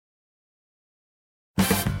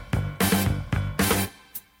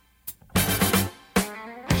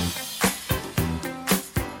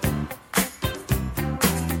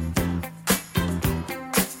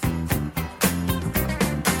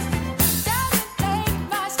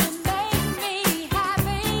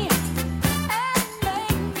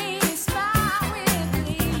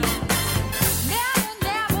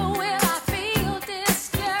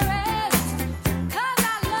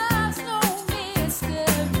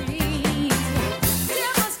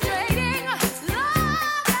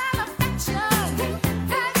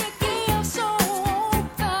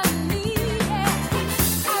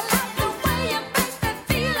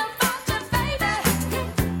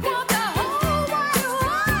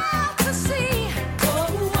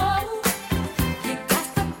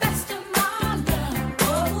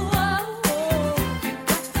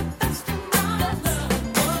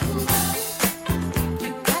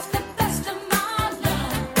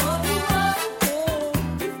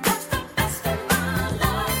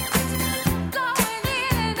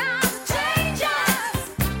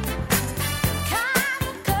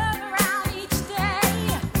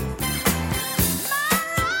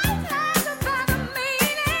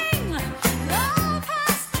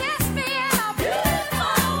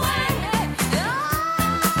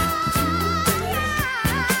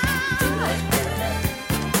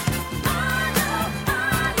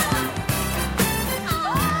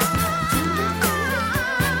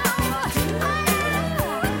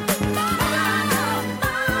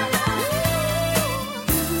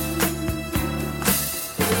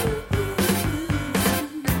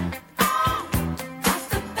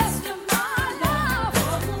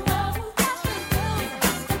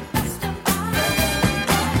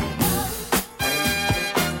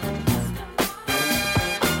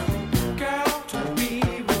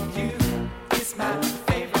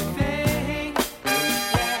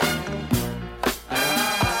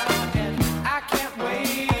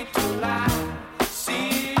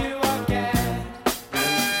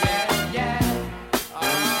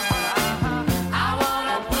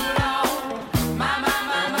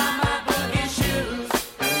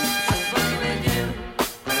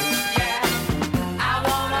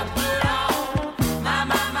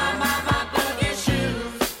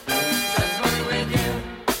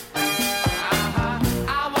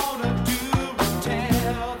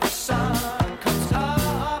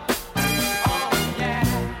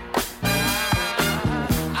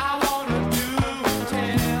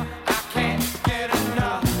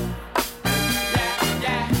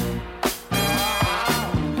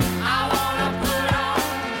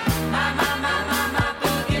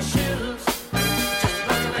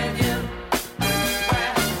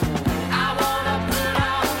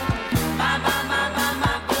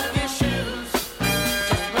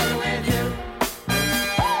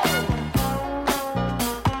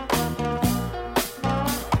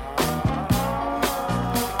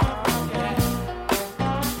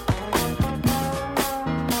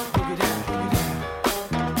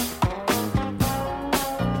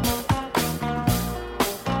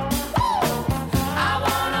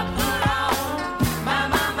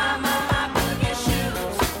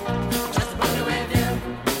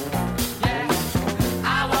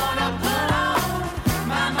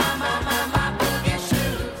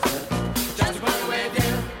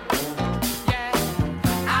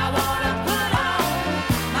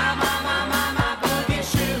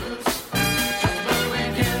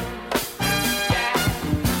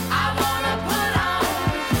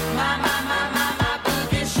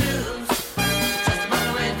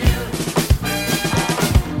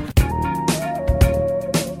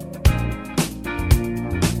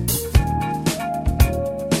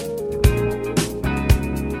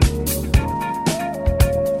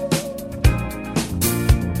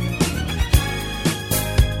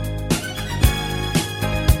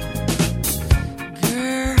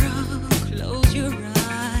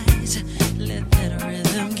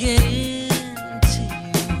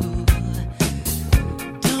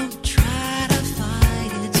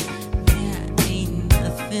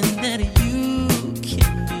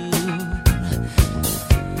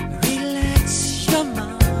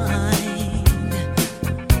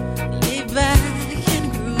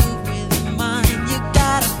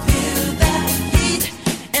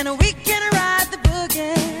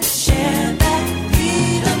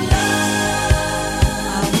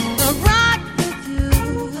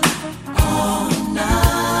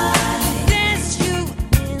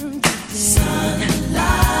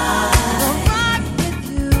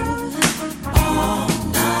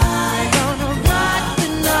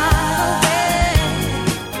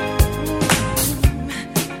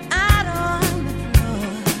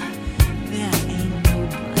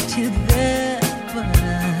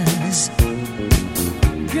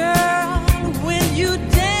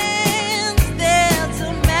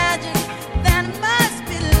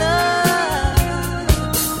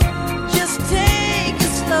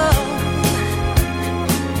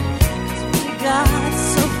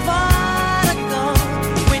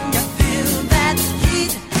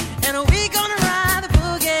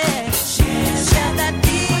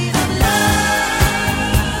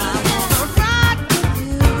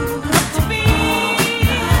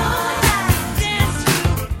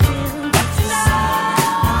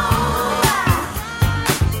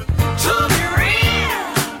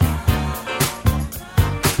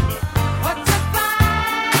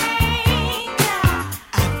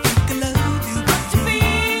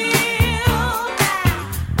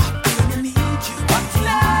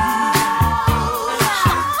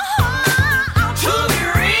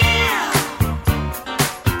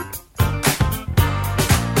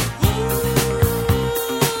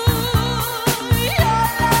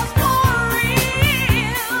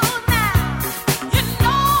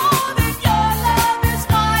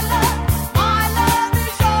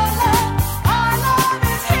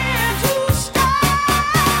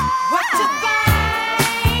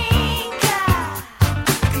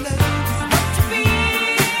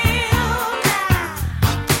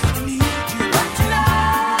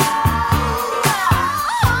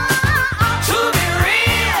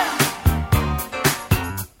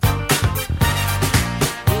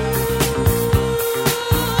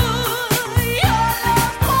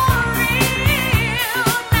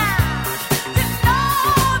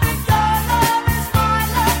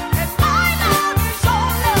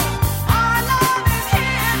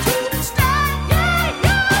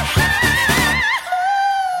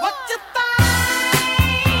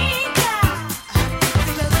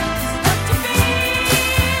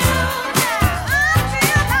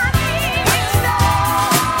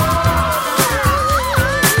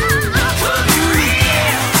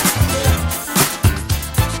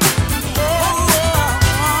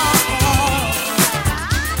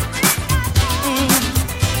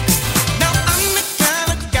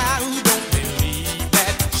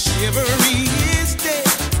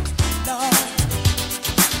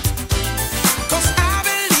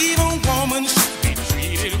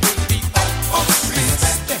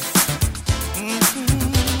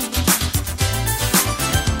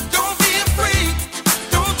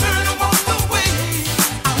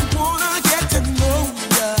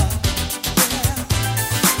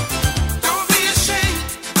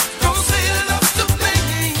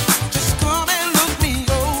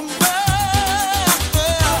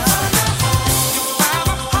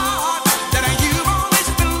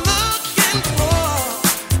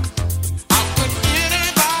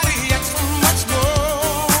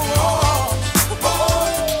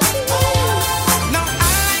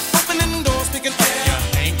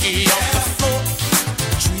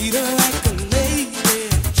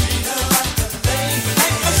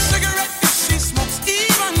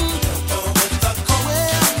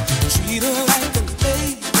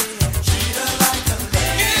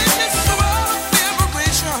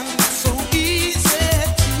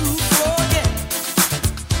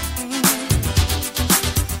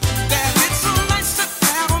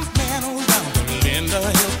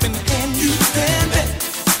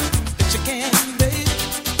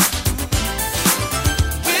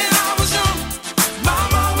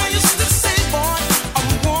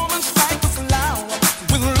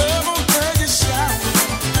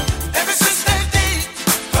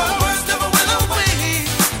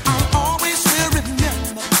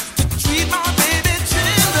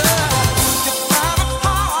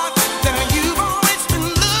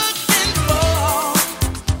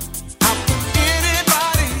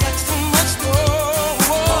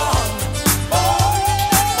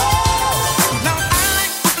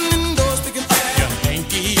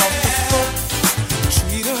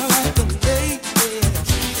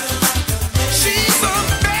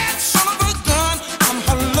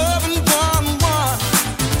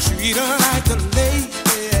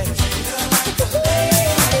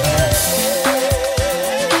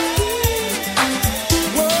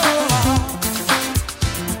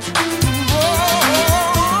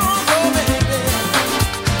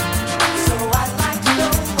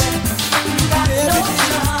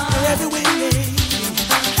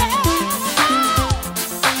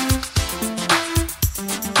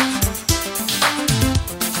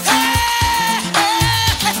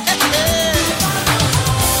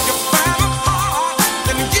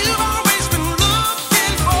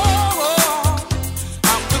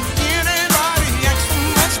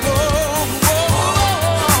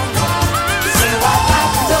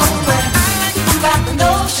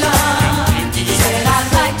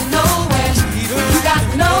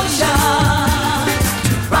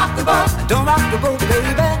boat,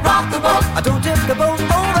 baby. Rock the boat. I don't tip the boat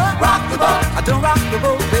over. Rock the boat. I don't rock the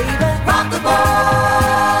boat, baby. Rock the boat.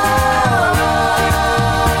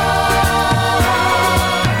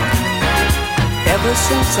 Ever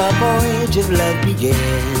since our voyage of love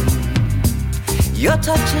began, your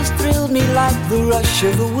touch has thrilled me like the rush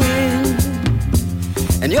of the wind,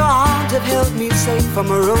 and your arms have held me safe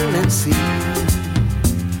from a rolling sea.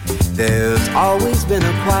 There's always been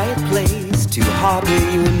a quiet place to harbor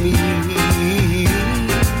you and me.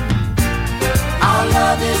 Our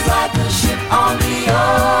love is like a ship on the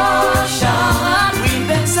ocean. We've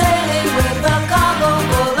been sailing with a cargo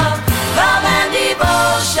full of love and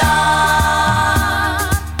devotion.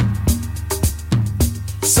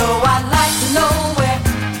 So I'd like to know where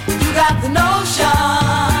you got the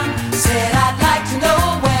notion. Said I'd like to know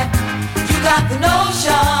where you got the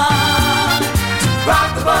notion. Rock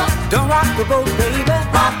the boat, don't rock the boat, baby.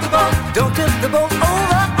 Rock the boat, don't tip the boat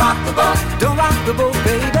over. Rock the boat, don't rock the boat,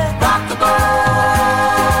 baby. Rock the boat.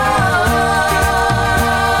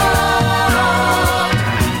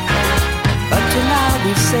 Up to now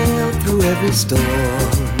we sailed through every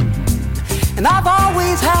storm, and I've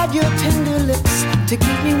always had your tender lips to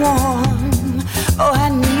keep me warm. Oh, I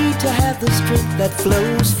need to have the strength that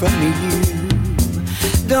flows from you.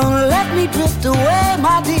 Don't let me drift away,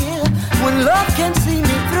 my dear, when love can see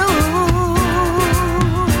me through.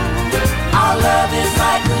 Our love is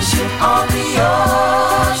like a ship on the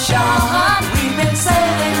ocean. We've been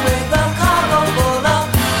sailing with a cargo full of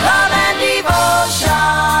love and devotion.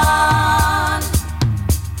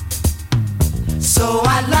 So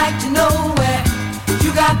I'd like to know where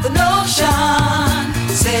you got the notion.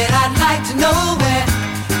 Said I'd like to know where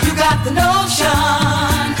you got the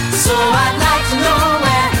notion. So I'd like to know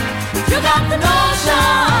where you got the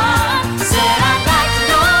notion. Said I'd like to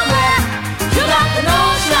know where you got the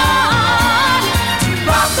notion.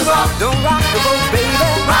 Rock the boat, don't rock the boat, baby.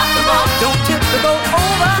 Rock the boat, don't tip the boat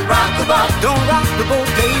over. Rock the boat, don't rock the boat,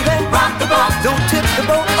 baby. Rock the boat, don't tip the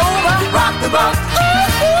boat over. Rock the boat, ooh,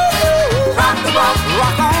 ooh, ooh. Rock the boat,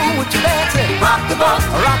 rock on with your Betsy. Rock the boat,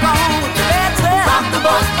 rock on with your Betsy. Rock the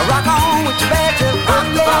boat, rock on with your Betsy. Rock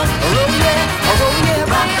the boat, roll yeah, roll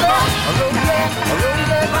yeah, rock the boat, roll yeah, roll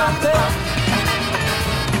yeah, rock the boat.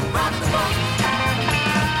 Rock the boat.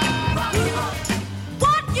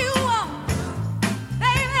 What you want,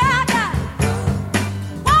 baby, I got it.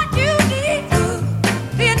 What you need,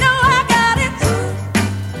 you know I got it.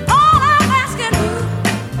 All I'm asking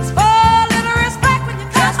is for a little respect when you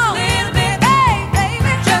come home. Just a little bit, hey,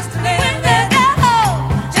 baby, just a little bit. When you get home,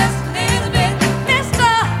 just a little bit,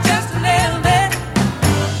 mister, just a little bit.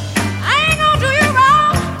 I ain't gonna do you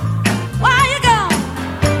wrong while you're gone.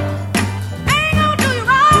 I ain't gonna do you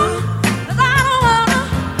wrong, 'cause I don't wanna.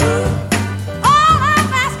 All I'm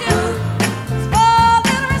asking is for a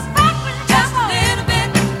little respect when you come home. Just a little bit,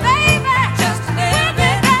 baby, just a little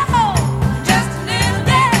bit. At home, just a little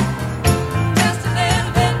bit, just a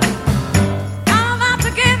little bit. I'm about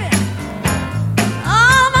to give you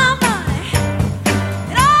all my money,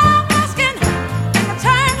 and all I'm asking in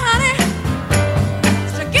return, honey,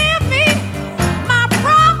 is to give me my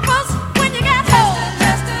promise when you get home.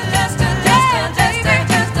 Just a little bit, when you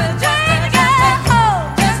get home.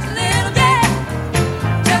 Just a little bit,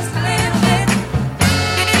 just a little bit.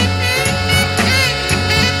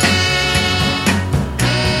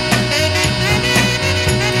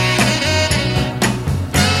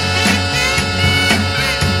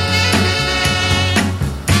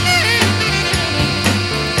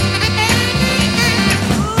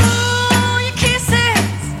 Ooh, your kisses,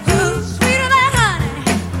 sweeter than honey.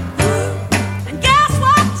 And guess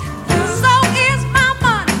what? So is my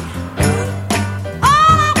money.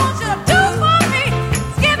 All I want you to do for me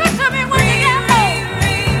is give it to me when you get home.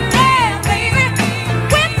 Yeah, baby,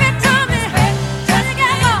 whip it to me when you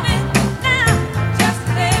get home. Now, just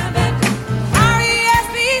a little bit.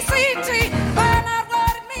 R-E-S-P-C-T, find out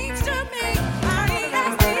what it means to me.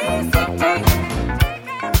 R-E-S-P-C-T.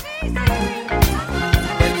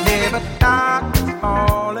 Whenever dark is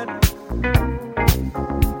falling,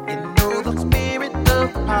 you know the spirit of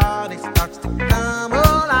the party starts to come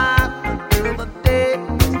alive until the day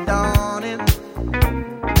is dawning.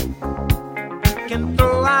 You can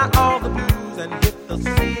throw out all the blues and hit the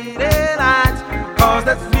city lights, 'cause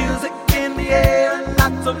there's music in the air and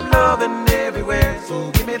lots of loving everywhere. So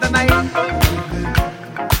give me the night,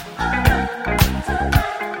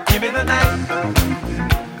 give me the night.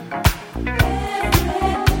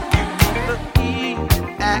 The heat,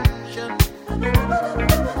 action,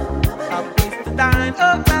 a piece to dine, a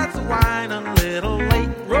glass of wine, a little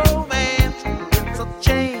late romance. It's a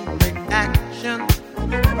chain reaction.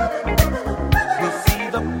 We'll see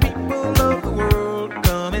the people of the world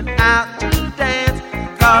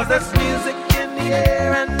there's music in the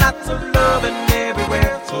air and lots of loving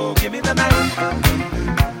everywhere. So give me the night.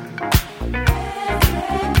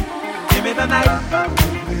 Give me the night.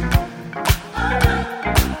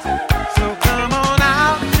 So come on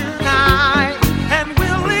out tonight and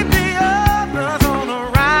we'll leave the others on a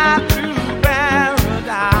ride to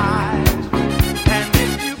paradise. And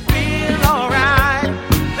if you feel alright,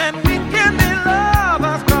 then we can be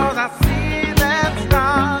lovers, 'cause I see that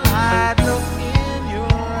starlight look in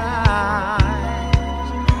your eyes.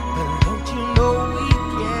 But don't you know we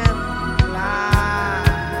can fly?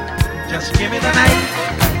 Just give me the night.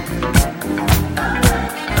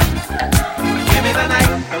 Give me the night.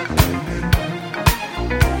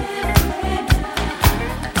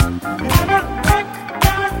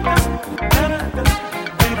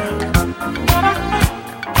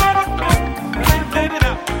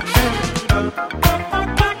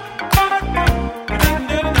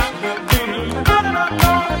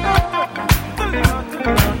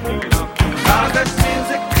 Cause there's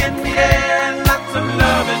music in the air and lots of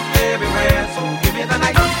loving everywhere. So give me the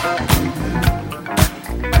night.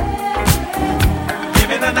 Give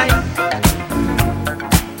me the night.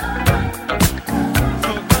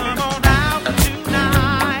 So come on out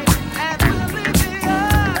tonight and we'll leave the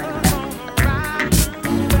others on the ride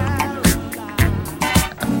through paradise.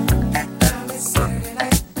 Saturday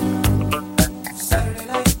night, Saturday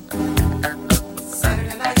night,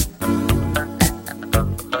 Saturday night.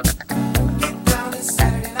 Get down this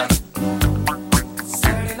Saturday night,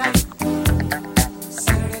 Saturday night,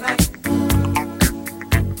 Saturday night.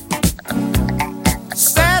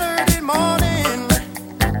 Saturday morning,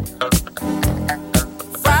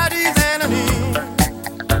 Friday's enemy.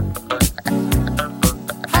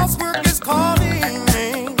 Housework is calling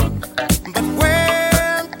me, but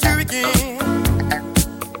where to begin?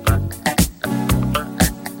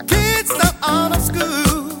 Kids are out of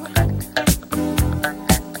school,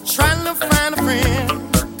 trying to find a friend.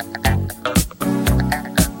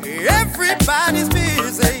 Everybody's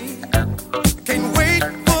busy, can't wait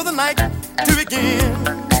for the night to begin.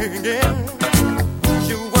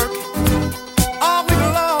 You work all week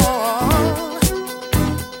long,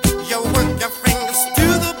 you work your fingers to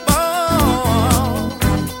the bone.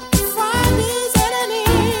 Friday's enemy,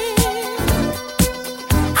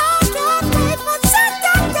 I can't wait for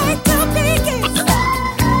Saturday to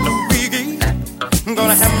begin. I'm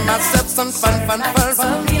gonna have myself some fun.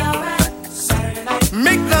 Be alright, Saturday night.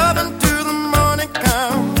 Make love until the morning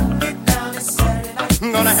come. Get down this Saturday night,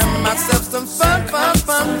 I'm gonna have myself some fun.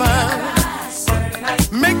 Saturday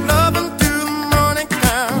night. Make love until the morning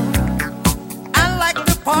come. I like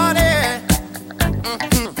to party.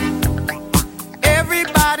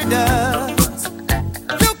 Everybody does.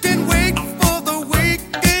 You can wait for the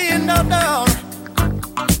weekend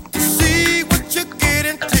to see what you get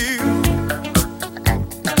into.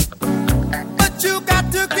 But you got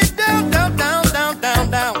to get down.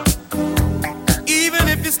 Even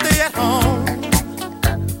if you stay at home.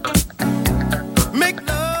 Make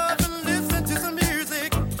love and listen to some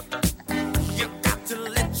music. You got to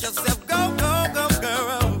let yourself go.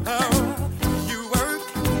 You work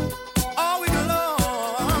all week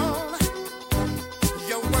long.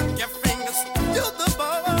 You work your fingers to the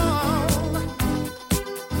bone.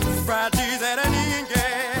 Friday's at an end,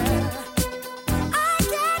 yeah. I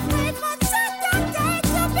can't wait for Saturday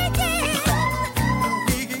to begin.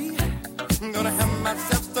 I'm gonna have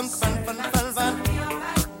myself some fun. Be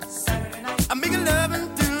alright, Saturday night. I'm making love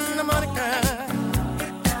until the morning come.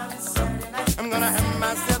 Get down this Saturday night, I'm gonna have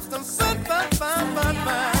myself some fun.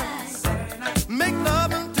 Saturday night. Make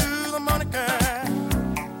love until the morning come.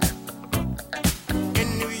 In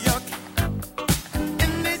New York,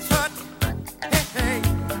 in Detroit, hey.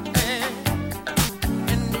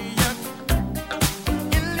 In New York,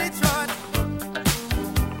 in Detroit,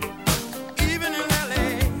 even in LA.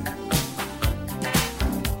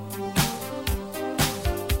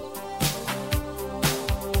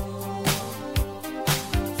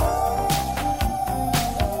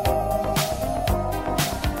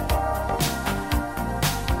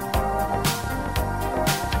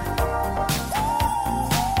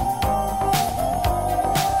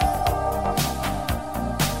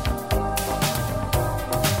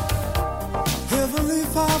 Heavenly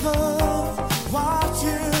Father,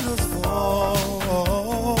 watching us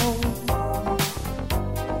fall.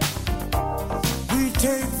 We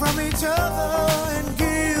take from each other and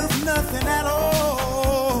give nothing at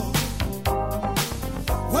all.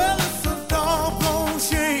 Well, it's a doggone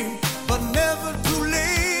shame, but never too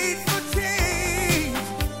late for change.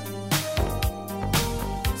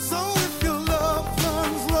 So if your love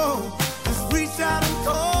runs low, just reach out and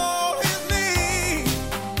call his name.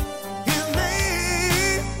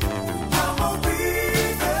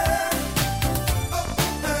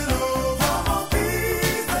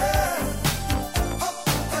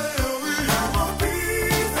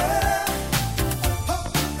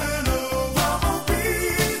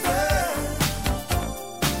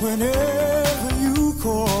 whenever you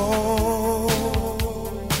call.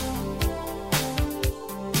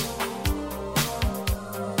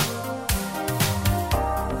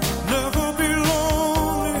 Never be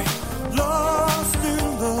lonely, lost in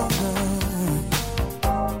the night.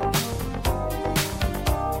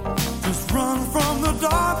 Just run from the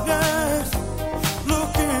darkness,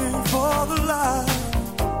 looking for the light.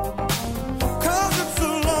 'Cause it's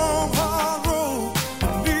a long, hard road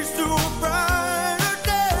that leads to a brighter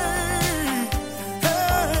day.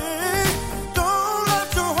 Hey, don't let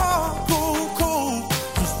your heart go cold.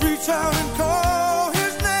 Just reach out and call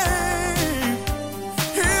his name.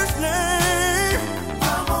 His name.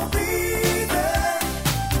 I'm gonna be there.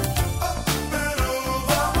 Up and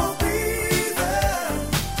over. I'm gonna be there.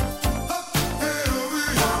 Up and over.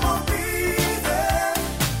 I'm gonna be there.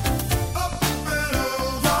 Up and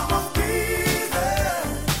over. I'm gonna be there.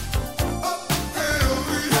 Up and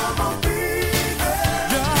over. I'm gonna be there.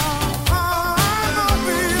 Yeah, I'm gonna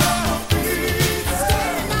be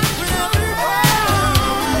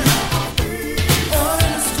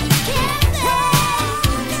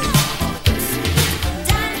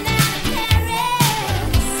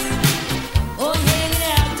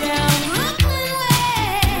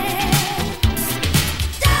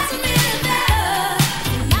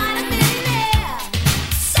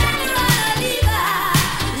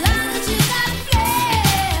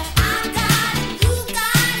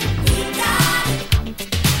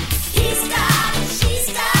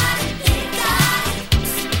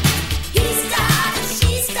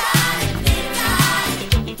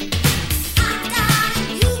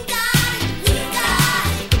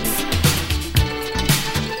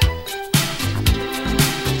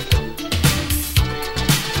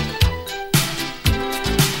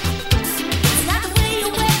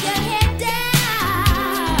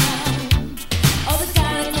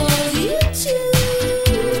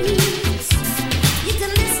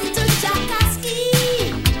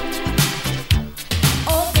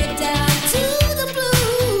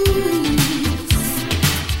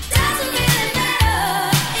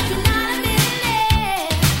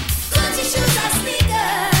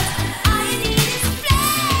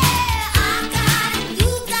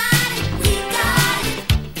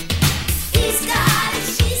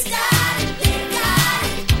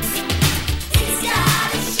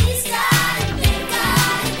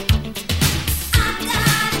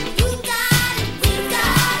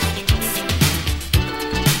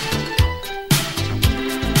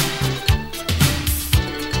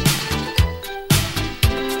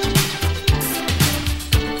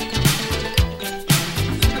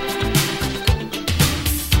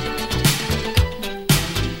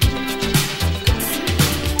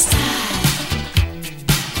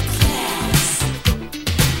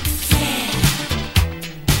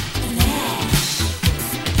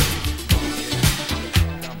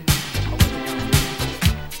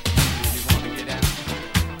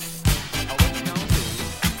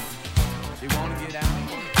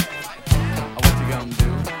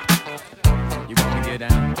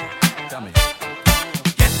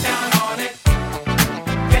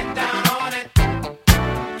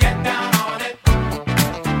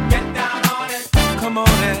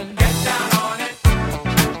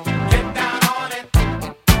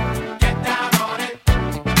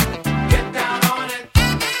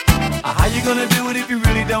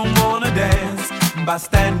by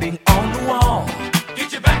standing on the wall.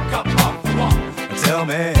 Get your back up off the wall. Tell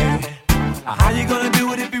me, how you gonna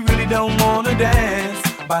do it if you really don't wanna dance?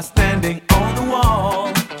 By standing on the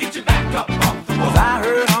wall. Get your back up off the wall. 'Cause I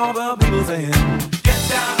heard all the people saying, get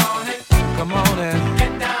down on it. Come on and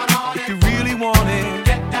get down on if it. If you really want it,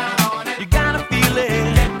 get down on it. You gotta feel it.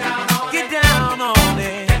 Get down on get it. Down on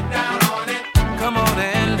it. Get down on it. Come on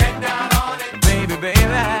and get down on it. Baby, baby.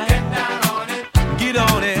 Get down on it. Get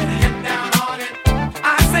on it. Get down on it.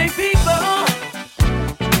 I say people,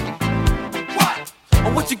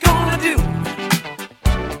 what you gonna do?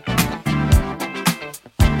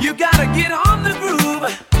 You gotta get on the groove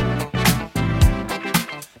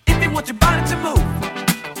if you want your body to move.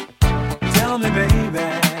 Tell me, baby,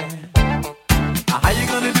 how you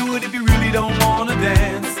gonna do it if you really don't wanna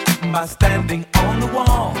dance? By standing on the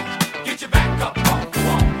wall. Get your back up off the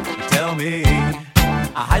wall. Tell me,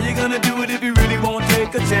 how you gonna do it if you really won't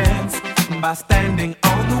take a chance? By standing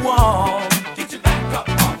on the wall. Get your back up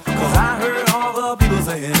off the wall. 'Cause I heard all the people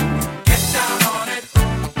saying, get down on it.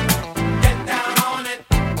 Get down on it.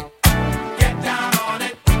 Get down on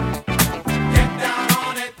it. Get down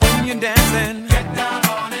on it. when you're dancing, get down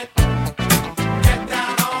on it. Get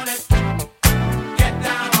down on it. Get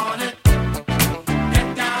down on it.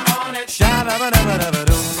 Get down on it.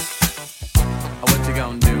 sha-da-ba-da-ba-da-ba-doo. What you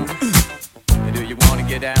gonna do?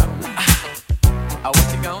 you down.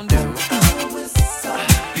 What you gonna do?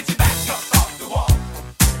 Get your back up off the wall.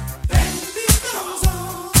 Then the beat goes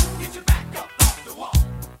on. Get your back up off the wall.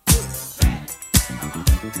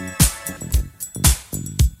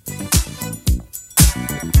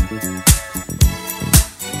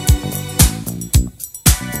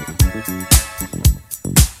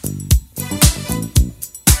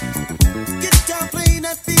 Get down, playing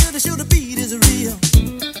that field to show the beat is real.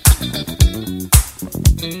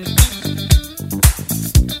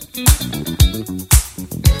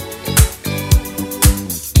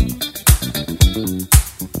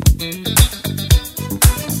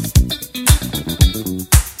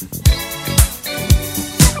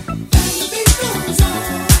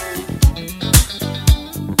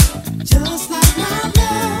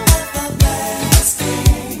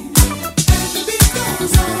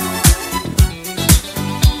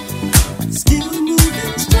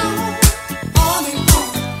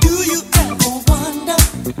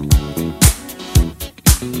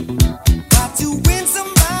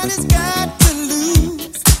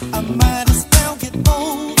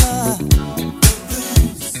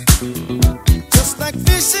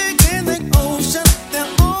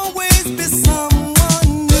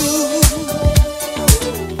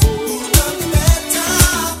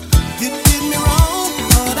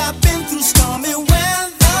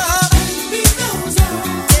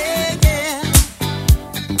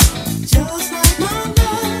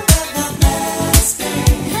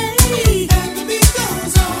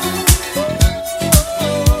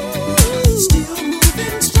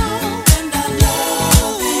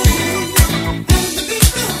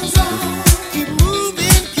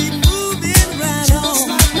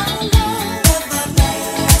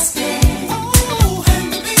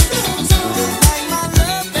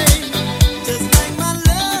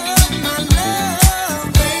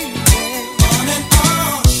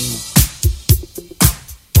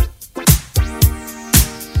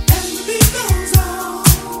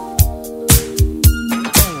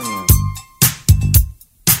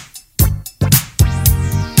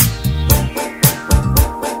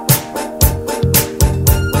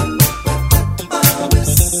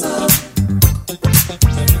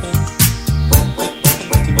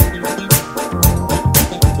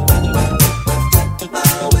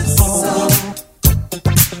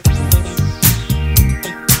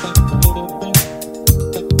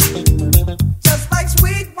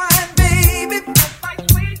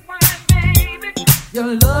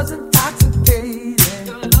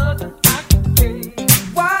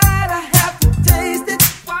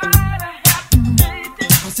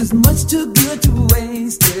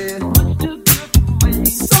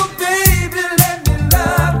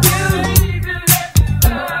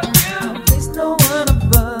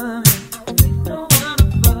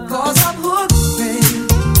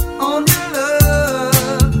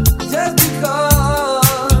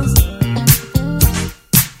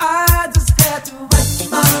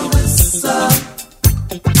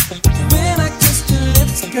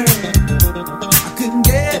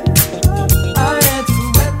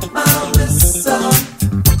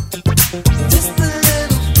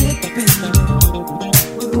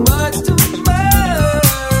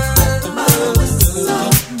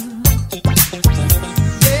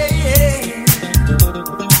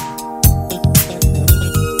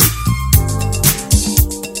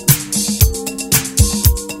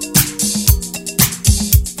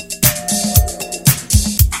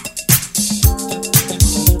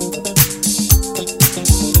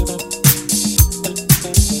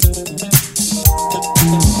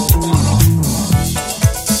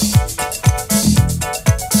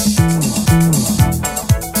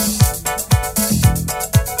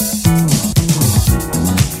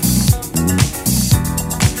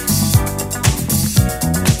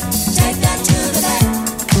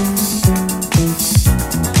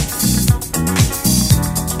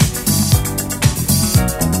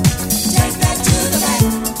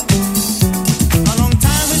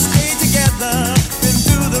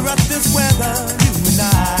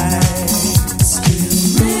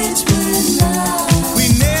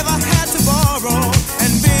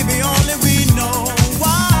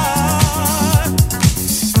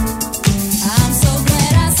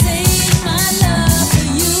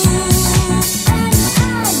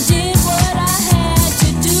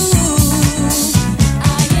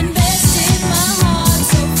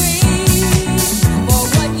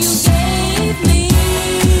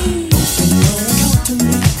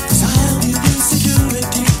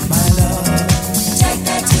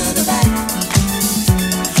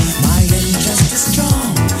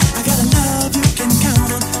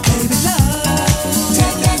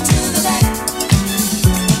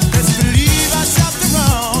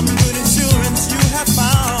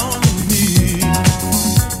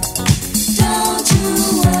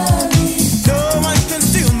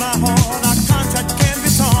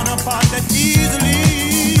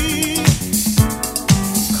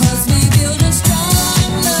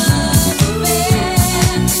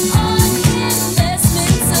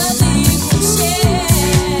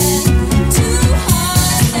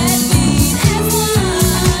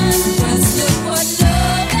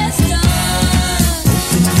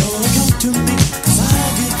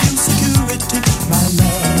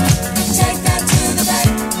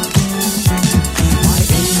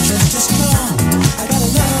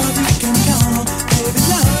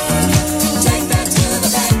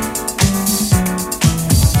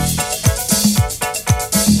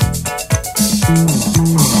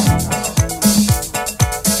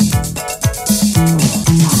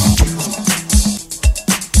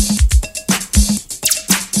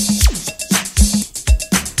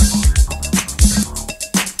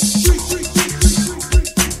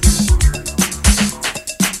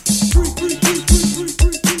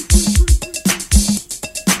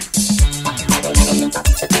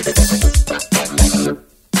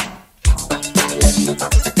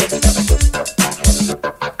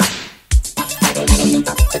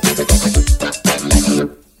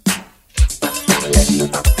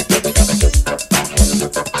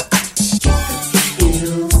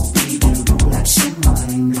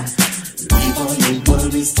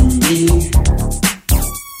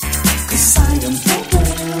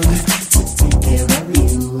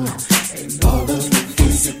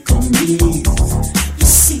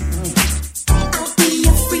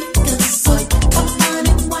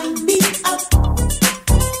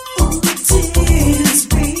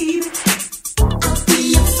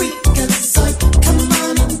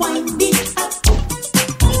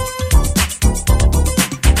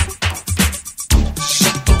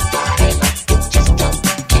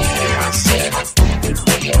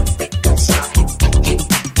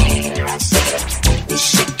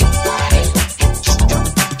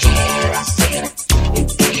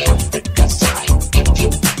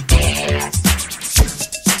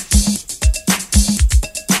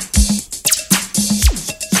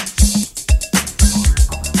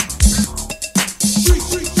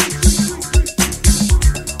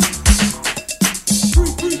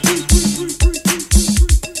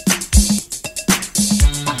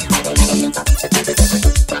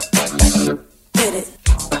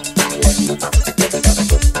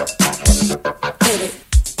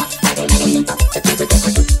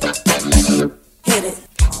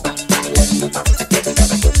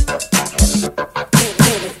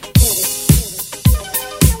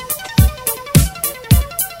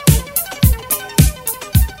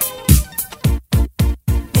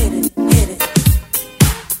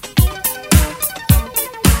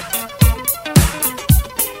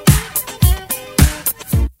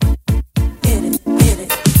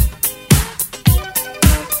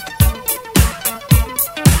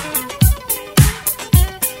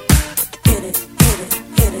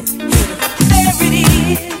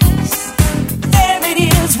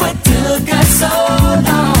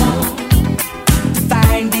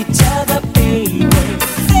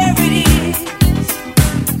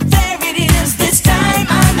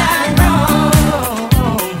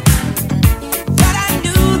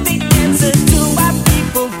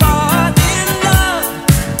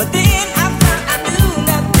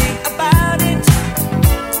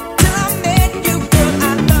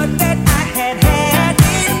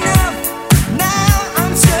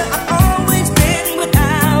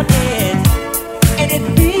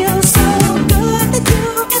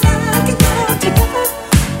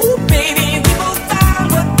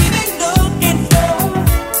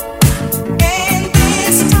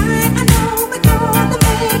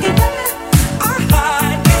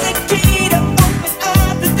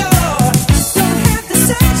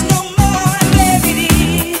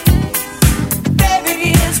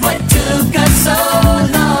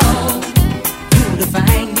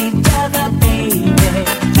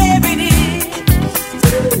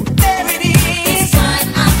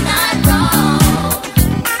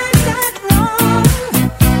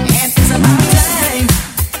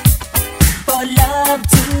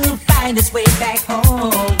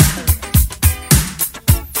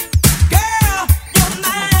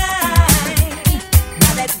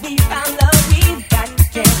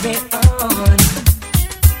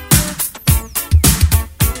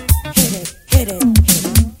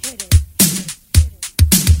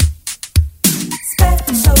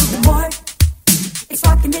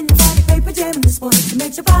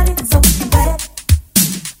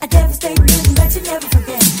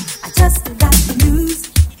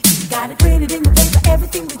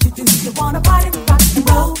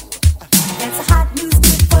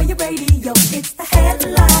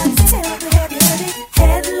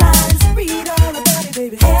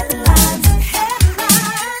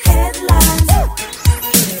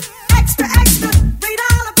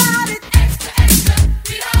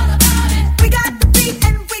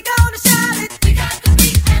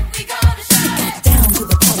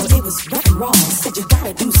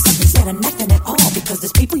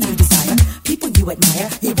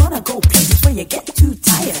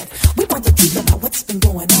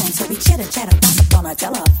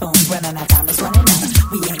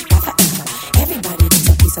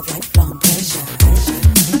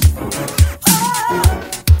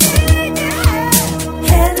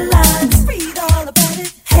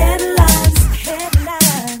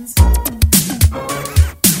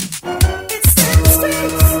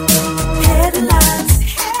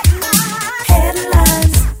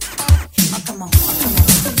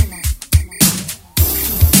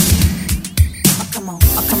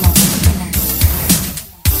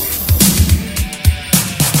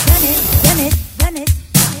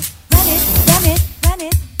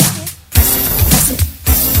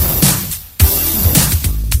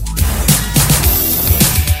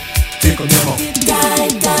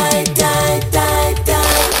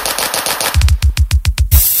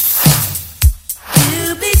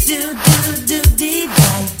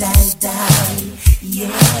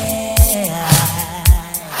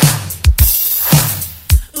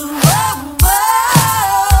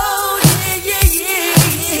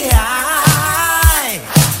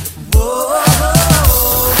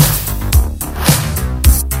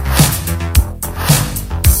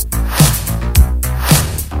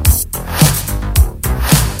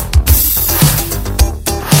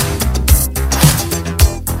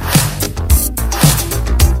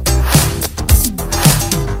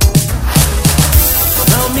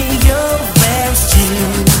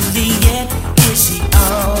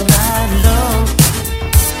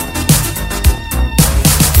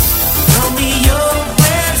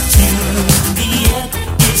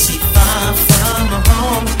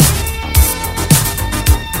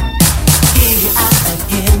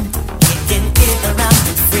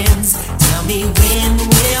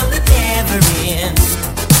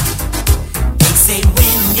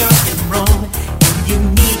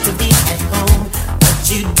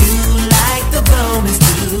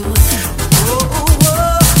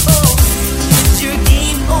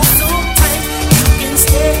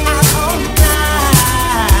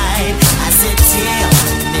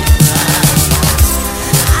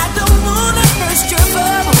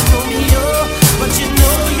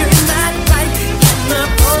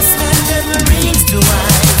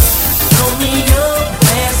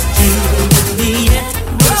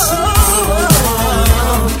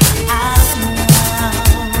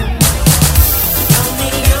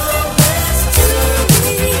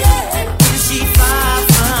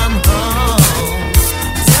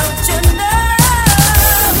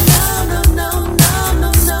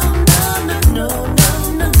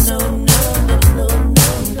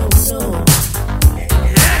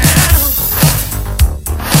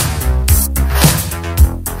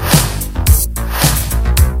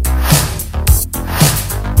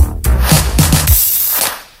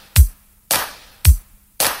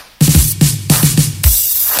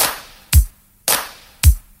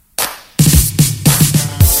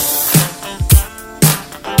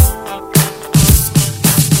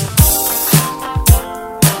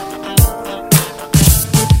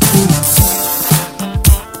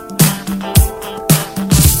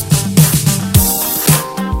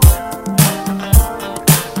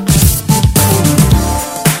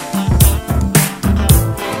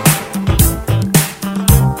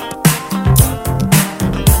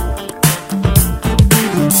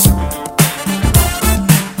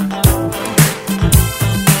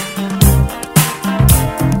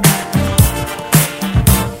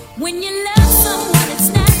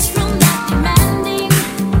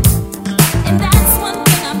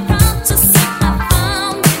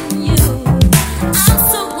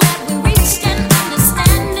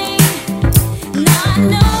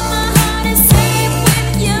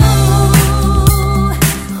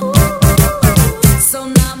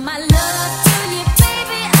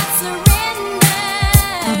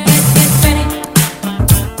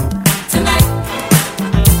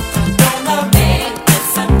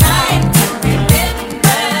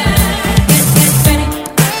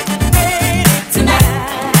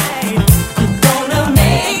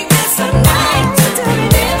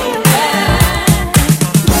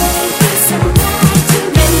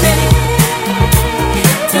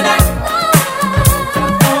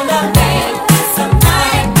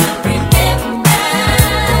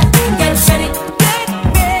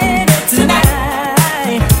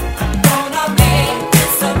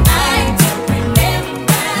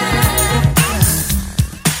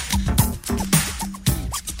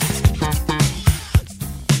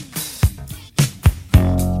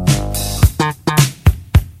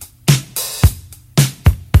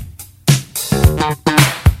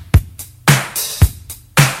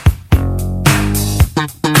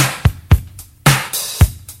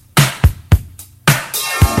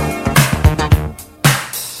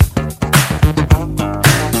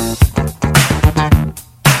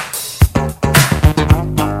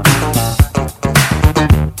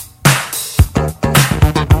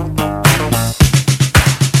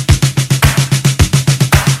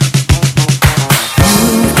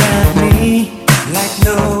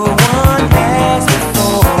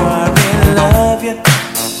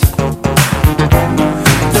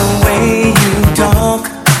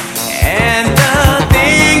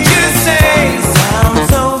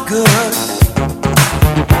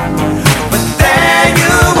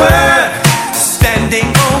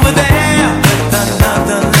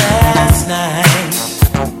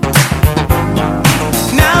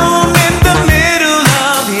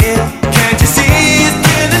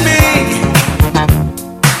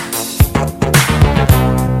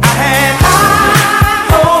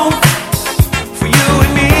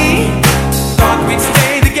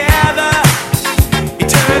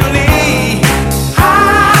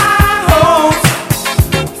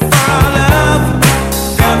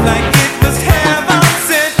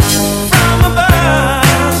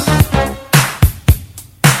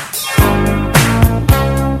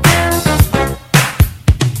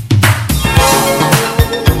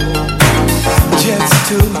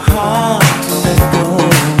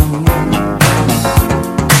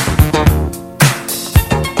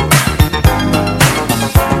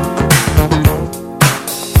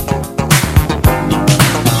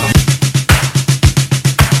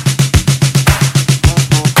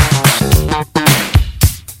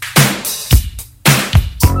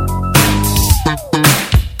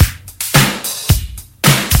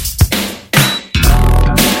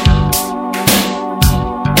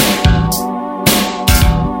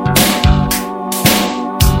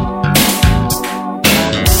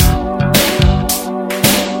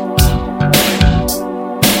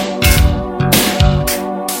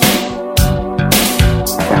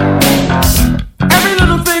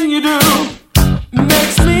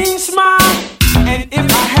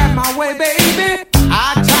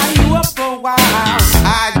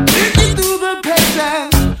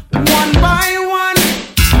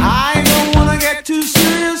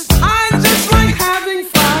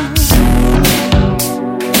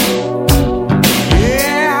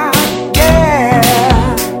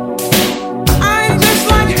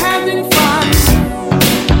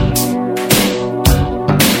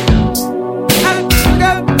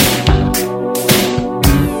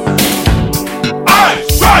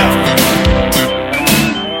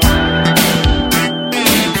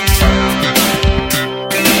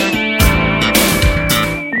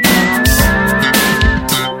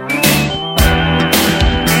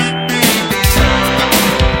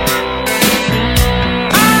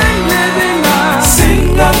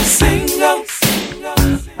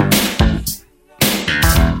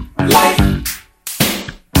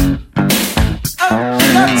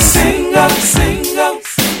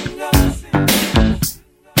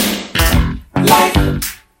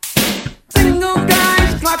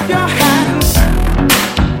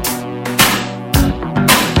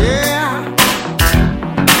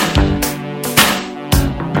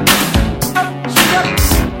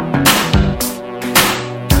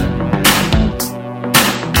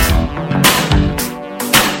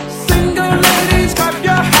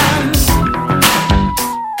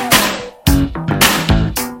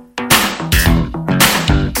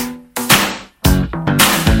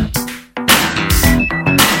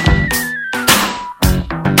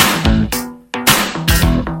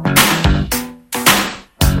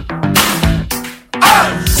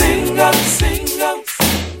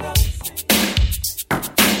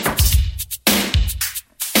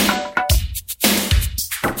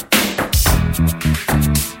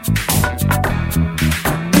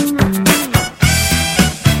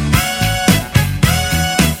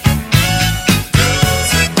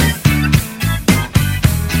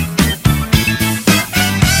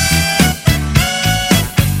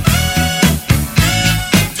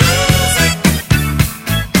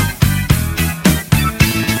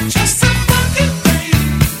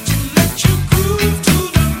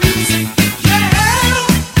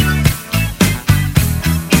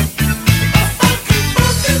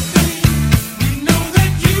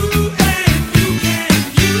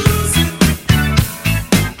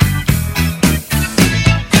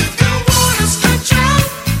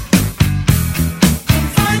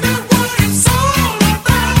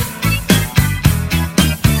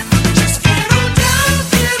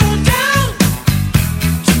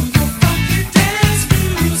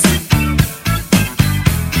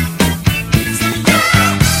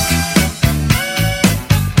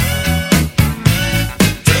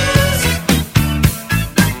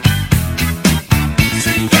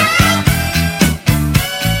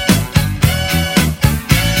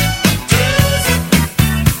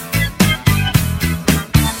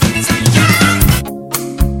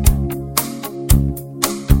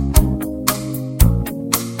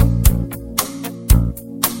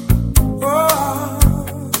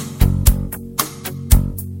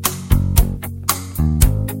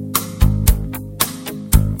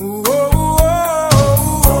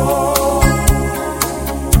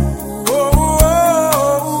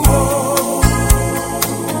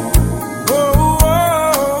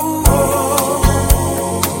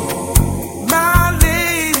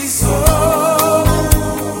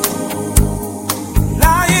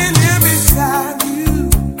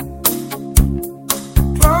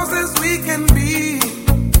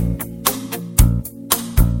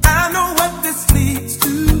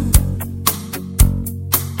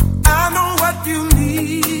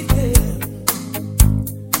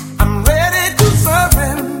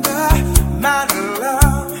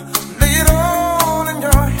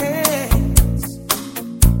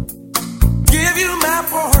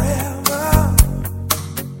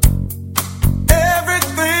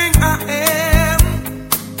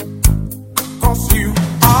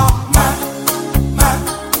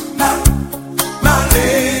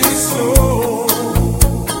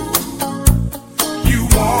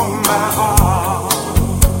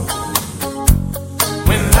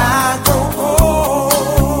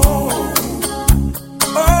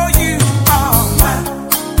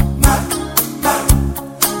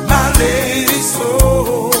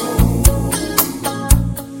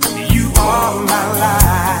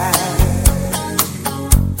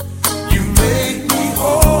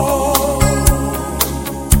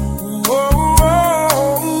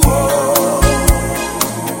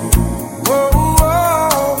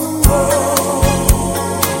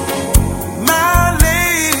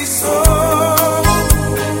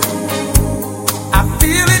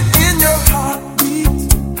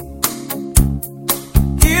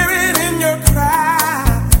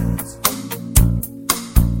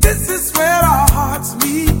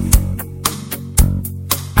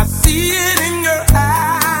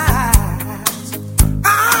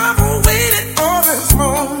 this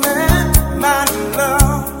moment, my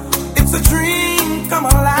love, it's a dream come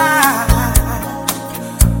alive.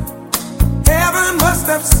 Heaven must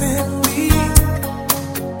have sent me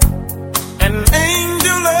an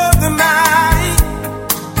angel of the night.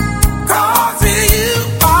 'Cause you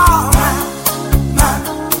are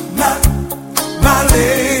my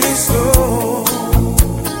lady soul.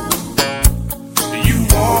 You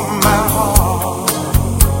warm my heart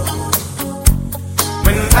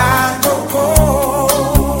when I go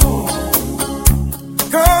cold.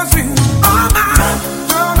 'Cause you are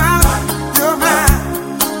you're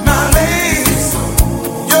my lady soul.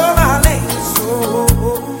 You're my lady soul.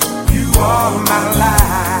 You are my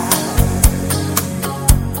life.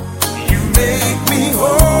 You make me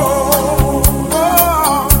whole.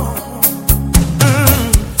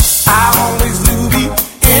 I always knew we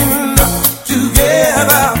end up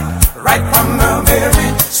together right from the very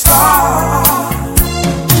start.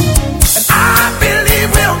 And I believe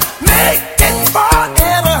we'll make it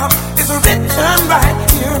forever. It's written right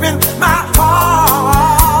here in my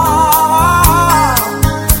heart.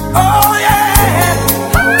 Oh yeah.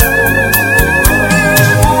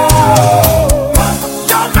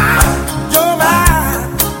 You're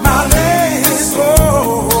my lady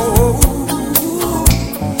soul.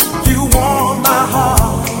 You warm my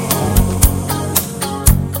heart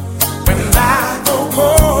when I go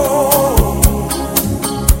cold.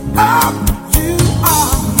 Oh, you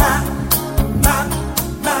are my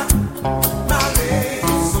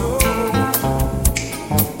lady soul.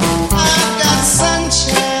 I've got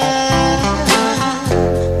sunshine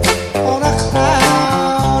on a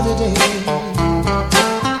cloudy day.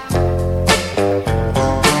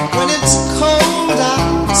 When it's cold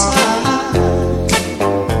outside,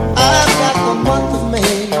 I've got the month of May.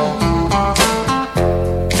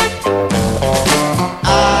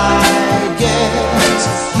 I guess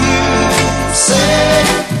you say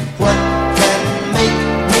what can make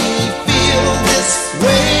me feel this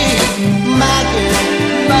way, my girl,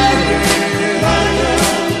 my girl, my girl.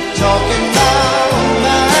 Talking about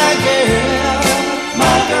my girl,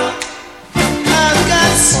 my girl. I've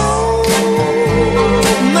got so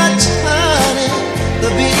much honey, the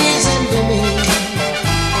bees into me.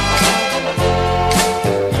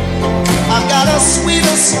 I've got a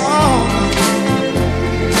sweeter song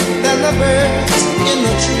than the birds in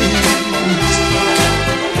the trees.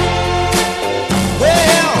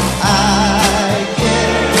 Well, I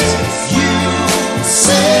guess you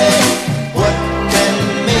say what can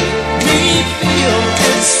make me feel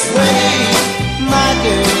this way, my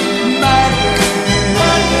girl, my girl,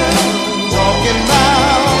 my girl. Talking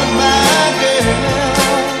about my girl,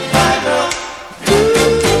 my girl.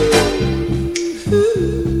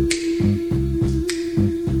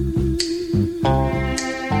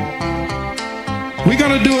 We're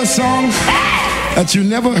gonna do a song that you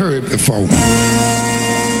never heard before.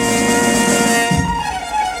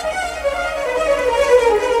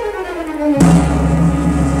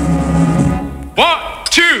 One,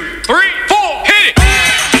 two, three, four, hit it!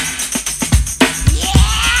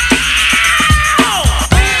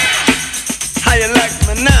 How you like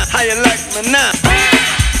me now? How you like me now?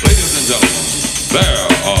 Ladies and gentlemen, there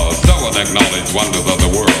are seven acknowledged wonders of the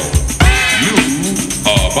world. You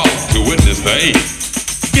are about to witness the eighth.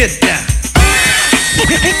 Get down.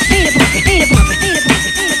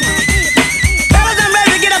 Fellas, I'm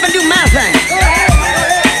ready to get up and do my thing.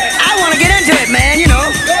 I want to get into it, man, you know.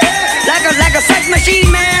 Like a sex machine,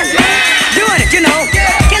 man. Doing it, you know.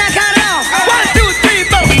 Can I count it off? 1, 2, 3,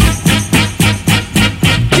 4.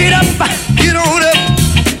 Get up, get on up.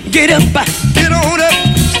 Get up, get on up.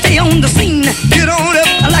 Stay on the scene. Get on up.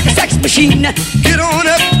 Like a sex machine. Get on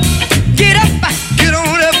up. Get up, get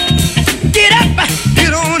on up. Get up,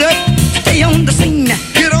 get on up. Stay on the scene.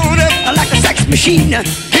 Get on up. Like a sex machine.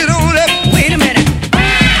 Get on up. Wait a minute.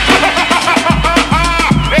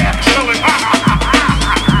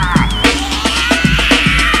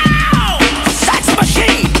 Sex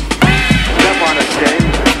machine. Jump on it,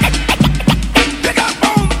 James. Pick up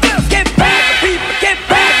on this. Get past the people. Get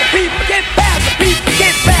past the people. Get past the people.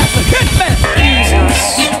 Get past the people.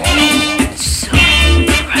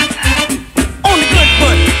 On the good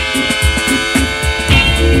foot.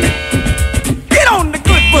 Get on the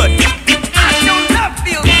good foot. I sure love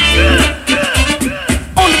feel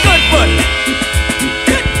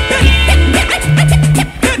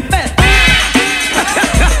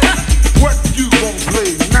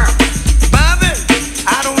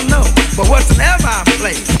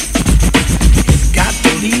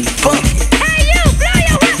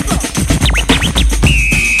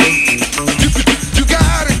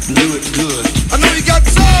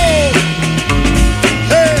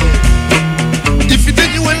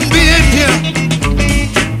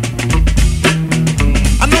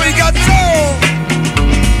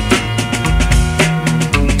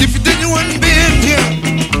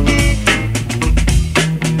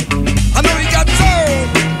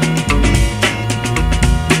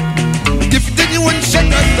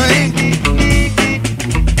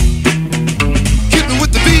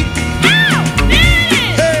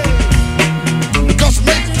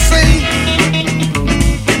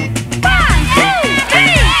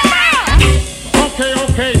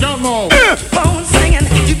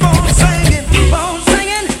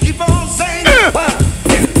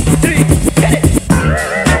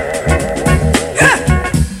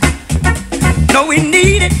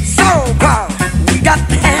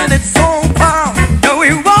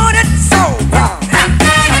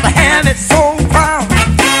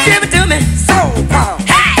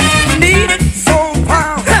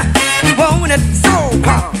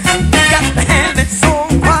wow. Got to have it so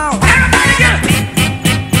wow. Everybody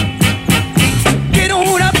get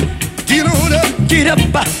on up, get on up, get up,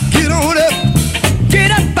 get on up,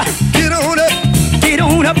 get up, get on up, get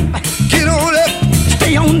on up, get on up.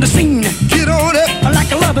 Stay on the scene, get on up,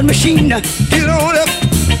 like a loving machine. Get on up,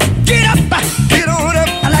 get up, get on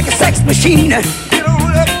up, like a sex machine. Get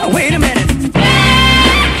on up. Wait a minute.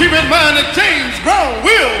 Keep in mind that